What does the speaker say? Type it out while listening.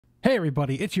Hey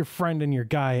everybody, it's your friend and your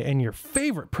guy and your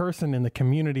favorite person in the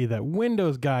community that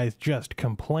Windows guys just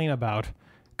complain about,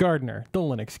 Gardiner, the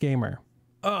Linux gamer.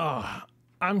 Ugh,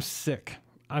 I'm sick.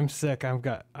 I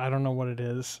don't know what it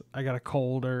is. I got a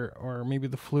cold or maybe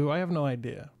the flu. I have no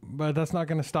idea. But that's not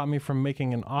going to stop me from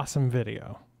making an awesome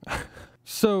video.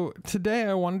 So today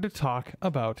I wanted to talk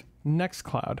about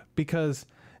Nextcloud because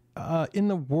in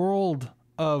the world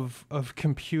of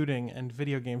computing and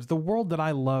video games, the world that I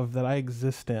love, that I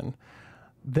exist in,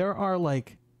 there are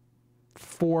like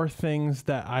 4 things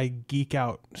that I geek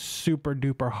out super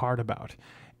duper hard about.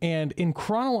 And in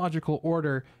chronological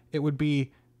order, it would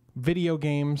be video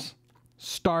games,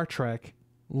 Star Trek,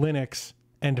 Linux,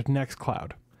 and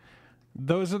Nextcloud.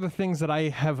 Those are the things that I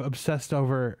have obsessed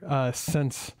over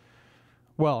since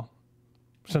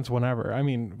whenever. I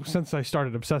mean, since I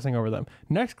started obsessing over them.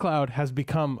 Nextcloud has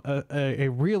become a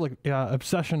real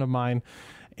obsession of mine.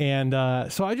 And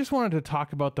so I just wanted to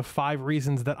talk about the 5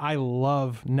 reasons that I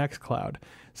love Nextcloud.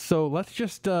 So let's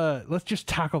just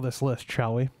tackle this list,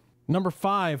 shall we? Number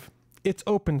 5, it's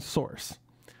open source.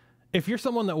 If you're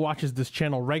someone that watches this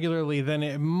channel regularly, then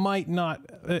it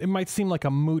might seem like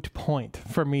a moot point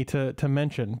for me to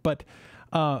mention, but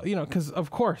you know, because of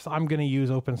course I'm going to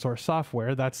use open source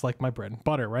software. That's like my bread and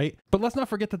butter, right? But let's not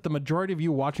forget that the majority of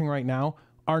you watching right now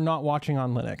are not watching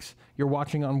on Linux. You're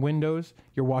watching on Windows,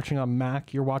 you're watching on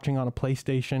Mac, you're watching on a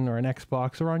PlayStation or an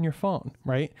Xbox or on your phone,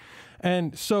 right?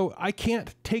 And so I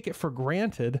can't take it for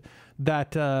granted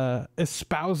that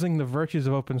espousing the virtues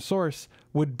of open source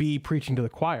would be preaching to the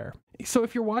choir. So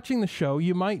if you're watching the show,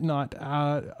 you might not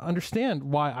understand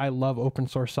why I love open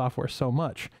source software so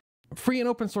much. Free and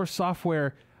open source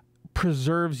software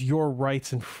preserves your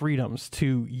rights and freedoms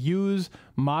to use,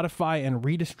 modify, and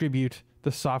redistribute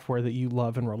the software that you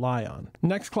love and rely on.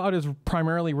 Nextcloud is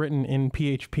primarily written in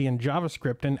PHP and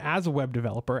JavaScript, and as a web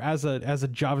developer, as a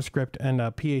JavaScript and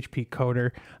a PHP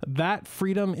coder, that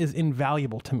freedom is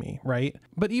invaluable to me, right?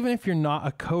 But even if you're not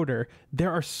a coder,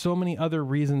 there are so many other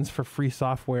reasons for free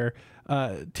software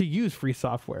to use free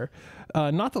software,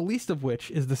 not the least of which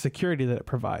is the security that it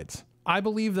provides. I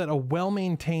believe that a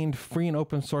well-maintained free and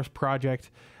open source project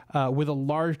with a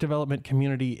large development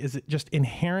community is just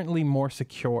inherently more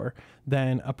secure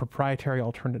than a proprietary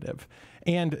alternative.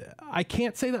 And I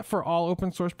can't say that for all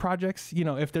open source projects. You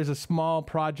know, if there's a small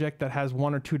project that has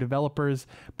 1 or 2 developers,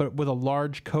 but with a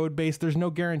large code base, there's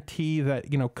no guarantee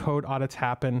that, you know, code audits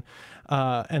happen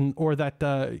or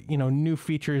that, you know, new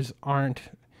features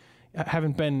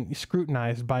haven't been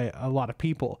scrutinized by a lot of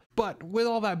people. But with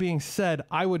all that being said,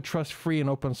 I would trust free and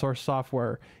open source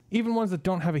software, even ones that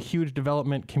don't have a huge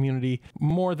development community,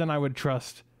 more than I would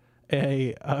trust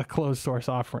a closed source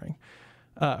offering.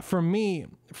 For me,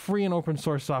 free and open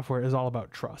source software is all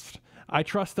about trust. I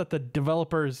trust that the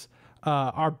developers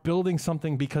are building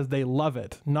something because they love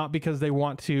it, not because they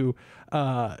want to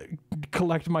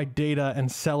collect my data and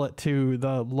sell it to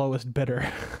the lowest bidder.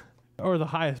 Or the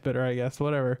highest bidder, I guess,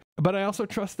 whatever. But I also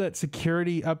trust that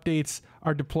security updates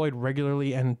are deployed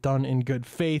regularly and done in good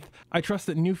faith. I trust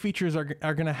that new features are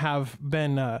going to have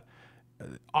been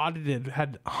audited,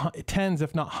 had tens,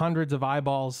 if not hundreds of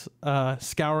eyeballs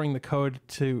scouring the code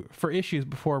for issues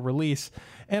before release.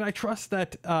 And I trust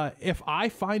that if I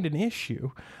find an issue,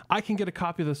 I can get a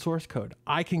copy of the source code.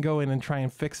 I can go in and try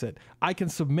and fix it. I can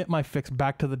submit my fix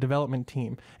back to the development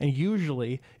team. And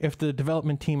usually, if the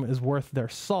development team is worth their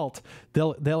salt,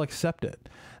 they'll accept it.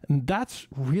 And that's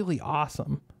really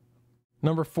awesome.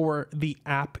 Number 4, the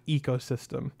app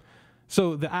ecosystem.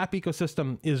 So the app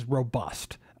ecosystem is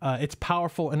robust. It's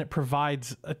powerful, and it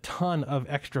provides a ton of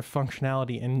extra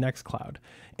functionality in Nextcloud.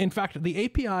 In fact, the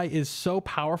API is so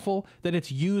powerful that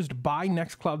it's used by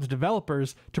Nextcloud's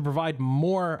developers to provide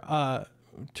many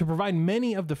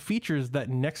of the features that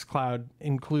Nextcloud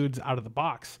includes out of the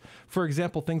box. For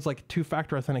example, things like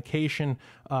 2-factor authentication,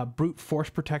 brute force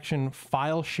protection,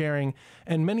 file sharing,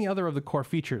 and many other of the core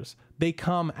features. They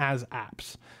come as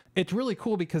apps. It's really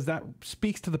cool because that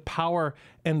speaks to the power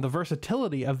and the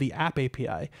versatility of the app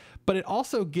API, but it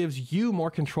also gives you more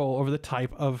control over the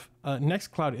type of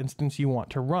Nextcloud instance you want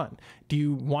to run. Do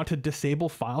you want to disable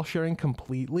file sharing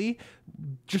completely?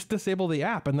 Just disable the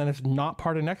app and then it's not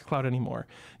part of Nextcloud anymore.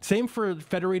 Same for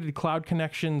federated cloud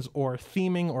connections or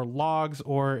theming or logs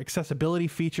or accessibility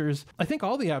features. I think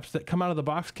all the apps that come out of the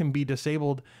box can be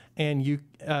disabled and you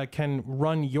can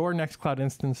run your Nextcloud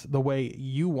instance the way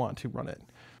you want to run it.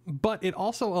 but it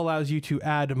also allows you to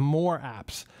add more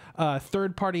apps,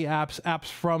 third-party apps, apps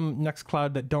from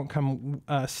Nextcloud that don't come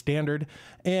standard.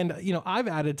 And, you know, I've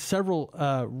added several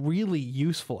really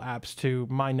useful apps to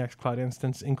my Nextcloud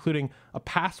instance, including a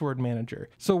password manager.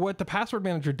 So what the password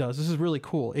manager does, this is really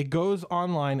cool. It goes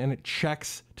online and it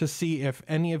checks to see if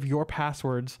any of your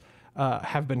passwords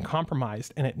have been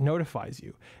compromised, and it notifies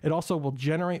you. It also will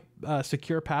generate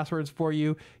secure passwords for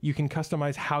you. You can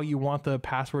customize how you want the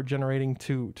password generating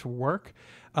to work.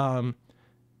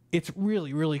 It's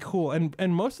really, really cool.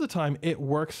 And most of the time it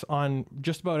works on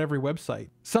just about every website.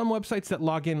 Some websites that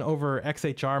log in over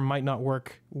XHR might not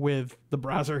work with the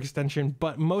browser extension,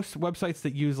 but most websites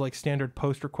that use like standard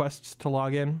post requests to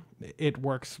log in, it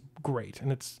works great.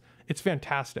 And it's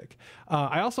fantastic.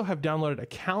 I also have downloaded a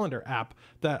calendar app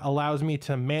that allows me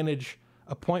to manage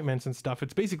appointments and stuff.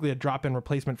 It's basically a drop-in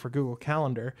replacement for Google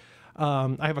Calendar.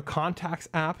 I have a contacts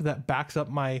app that backs up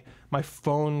my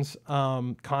phone's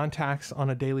contacts on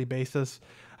a daily basis.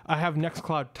 I have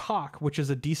Nextcloud Talk, which is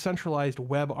a decentralized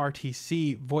web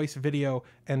RTC voice, video,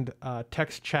 and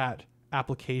text chat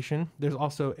application. There's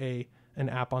also an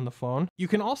app on the phone. You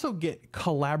can also get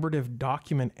collaborative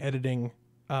document editing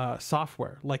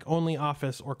software like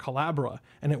OnlyOffice or Collabora,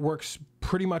 and it works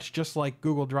pretty much just like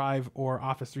Google Drive or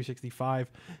Office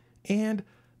 365. And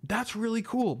that's really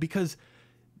cool because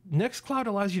Nextcloud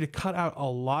allows you to cut out a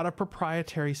lot of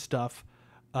proprietary stuff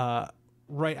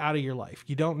right out of your life.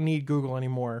 You don't need Google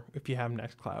anymore if you have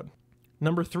Nextcloud.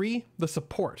 Number 3, the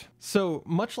support. So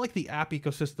much like the app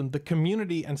ecosystem, the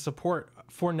community and support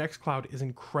for Nextcloud is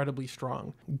incredibly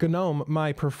strong. GNOME,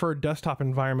 my preferred desktop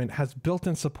environment, has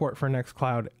built-in support for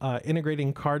Nextcloud,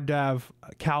 integrating CardDAV,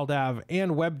 CalDAV,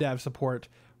 and WebDAV support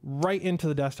right into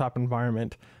the desktop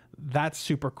environment. That's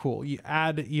super cool. You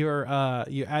add your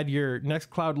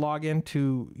Nextcloud login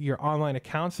to your online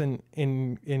accounts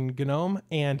in GNOME,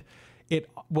 and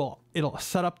it'll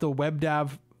set up the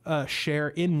WebDAV share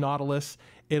in Nautilus.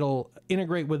 It'll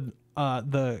integrate with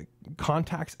the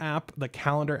contacts app, the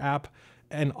calendar app,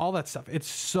 and all that stuff. It's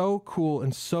so cool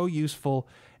and so useful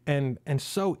and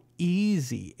so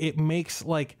easy. It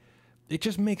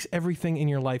just makes everything in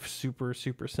your life super,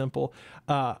 super simple.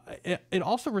 It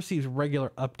also receives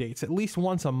regular updates at least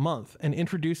once a month and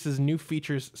introduces new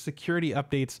features, security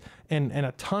updates, and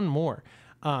a ton more.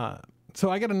 So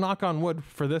I got to knock on wood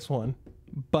for this one,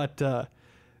 but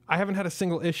I haven't had a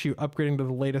single issue upgrading to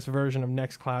the latest version of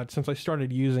Nextcloud since I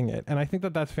started using it. And I think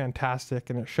that that's fantastic,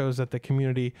 and it shows that the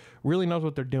community really knows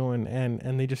what they're doing,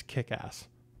 and they just kick ass.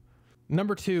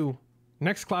 Number 2,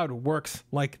 Nextcloud works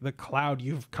like the cloud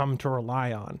you've come to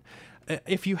rely on.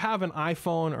 If you have an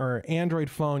iPhone or Android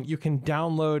phone, you can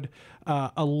download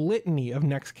a litany of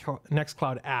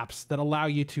Nextcloud apps that allow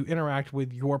you to interact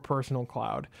with your personal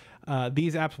cloud.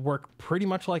 These apps work pretty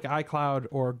much like iCloud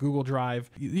or Google Drive.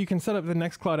 You can set up the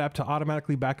Nextcloud app to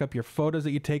automatically back up your photos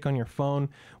that you take on your phone,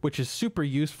 which is super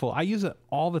useful. I use it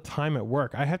all the time at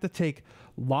work. I have to take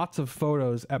lots of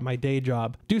photos at my day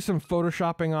job, do some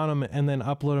photoshopping on them, and then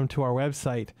upload them to our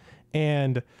website.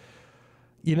 And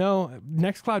you know,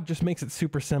 Nextcloud just makes it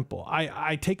super simple.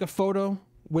 I take a photo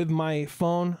with my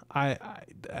phone. I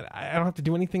don't have to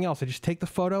do anything else. I just take the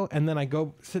photo, and then I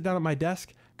go sit down at my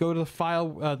desk, go to the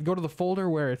file, go to the folder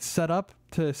where it's set up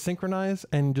to synchronize,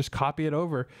 and just copy it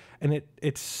over. And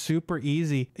it's super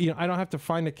easy. You know, I don't have to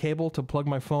find a cable to plug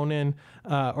my phone in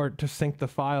or to sync the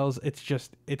files.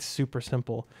 It's super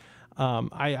simple.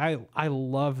 I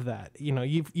love that. You know,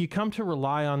 you come to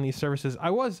rely on these services.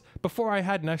 Before I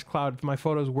had Nextcloud, my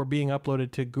photos were being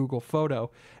uploaded to Google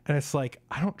Photo, and it's like,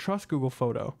 I don't trust Google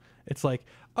Photo. It's like,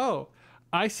 oh,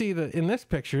 I see that in this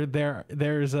picture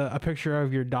there's a picture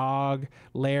of your dog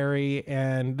Larry,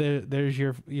 and there's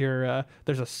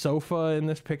there's a sofa in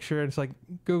this picture. And it's like,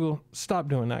 Google, stop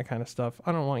doing that kind of stuff.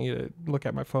 I don't want you to look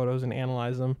at my photos and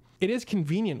analyze them. It is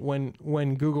convenient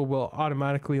when Google will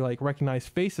automatically like recognize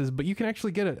faces, but you can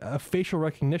actually get a facial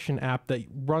recognition app that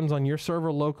runs on your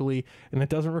server locally, and it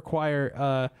doesn't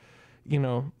require you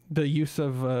know, the use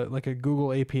of like a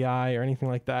Google API or anything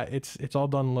like that. It's all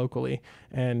done locally,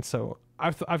 and so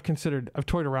I've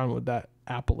toyed around with that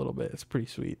app a little bit. It's pretty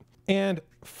sweet. And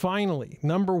finally,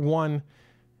 number 1,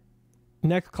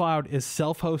 Nextcloud is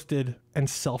self-hosted and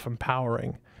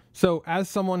self-empowering. So as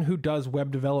someone who does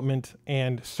web development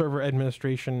and server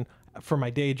administration for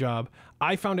my day job,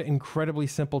 I found it incredibly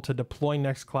simple to deploy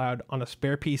Nextcloud on a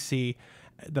spare PC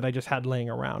that I just had laying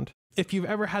around. If you've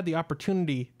ever had the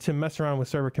opportunity to mess around with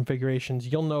server configurations,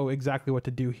 you'll know exactly what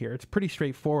to do here. It's pretty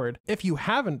straightforward. If you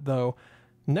haven't, though,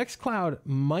 Nextcloud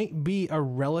might be a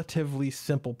relatively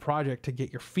simple project to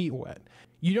get your feet wet.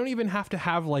 You don't even have to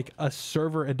have like a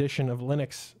server edition of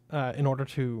Linux in order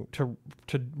to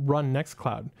run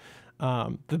Nextcloud.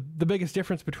 The biggest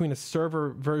difference between a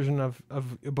server version of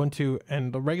Ubuntu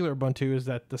and the regular Ubuntu is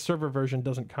that the server version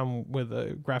doesn't come with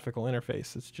a graphical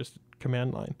interface. It's just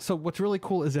command line. So what's really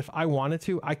cool is if I wanted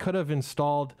to, I could have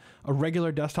installed a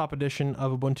regular desktop edition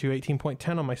of Ubuntu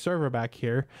 18.10 on my server back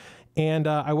here, and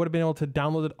I would have been able to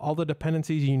download all the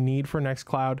dependencies you need for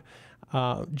Nextcloud,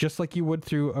 just like you would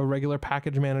through a regular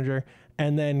package manager,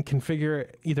 and then configure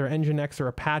either Nginx or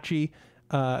Apache,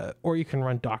 or you can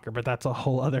run Docker, but that's a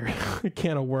whole other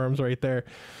can of worms right there.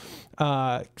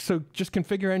 So just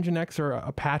configure Nginx or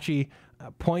Apache,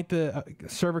 point the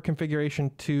server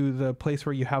configuration to the place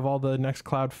where you have all the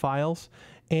Nextcloud files,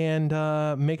 and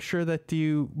make sure that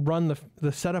you run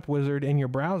the setup wizard in your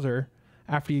browser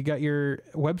after you got your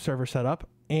web server set up,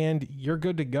 and you're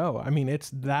good to go. I mean, it's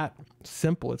that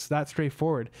simple. It's that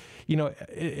straightforward. You know,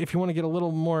 if you want to get a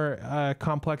little more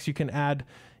complex, you can add,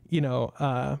 you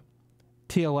know,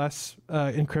 TLS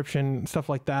encryption, stuff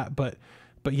like that. But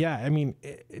yeah, I mean,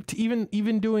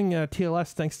 even doing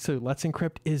TLS thanks to Let's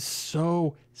Encrypt is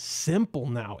so simple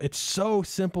now. It's so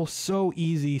simple, so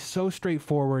easy, so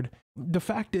straightforward. The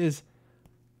fact is,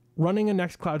 running a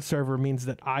Nextcloud server means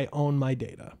that I own my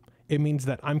data. It means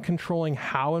that I'm controlling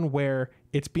how and where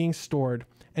it's being stored,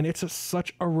 and it's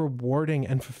such a rewarding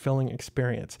and fulfilling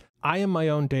experience. I am my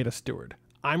own data steward.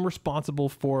 I'm responsible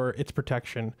for its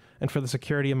protection and for the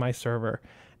security of my server,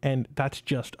 and that's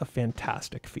just a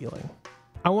fantastic feeling.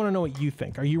 I want to know what you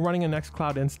think. Are you running a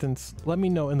Nextcloud instance? Let me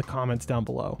know in the comments down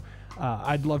below.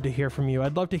 I'd love to hear from you.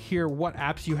 I'd love to hear what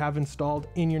apps you have installed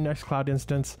in your Nextcloud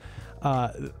instance.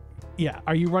 Yeah,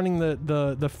 are you running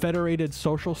the federated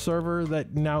social server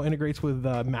that now integrates with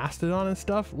Mastodon and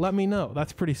stuff? Let me know.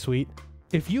 That's pretty sweet.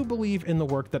 If you believe in the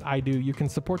work that I do, you can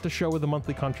support the show with a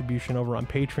monthly contribution over on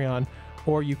Patreon,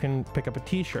 or you can pick up a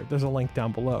t-shirt. There's a link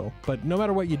down below. But no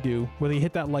matter what you do, whether you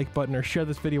hit that like button or share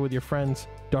this video with your friends,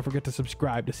 don't forget to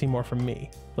subscribe to see more from me,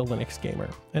 the Linux Gamer.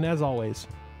 And as always,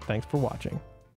 thanks for watching.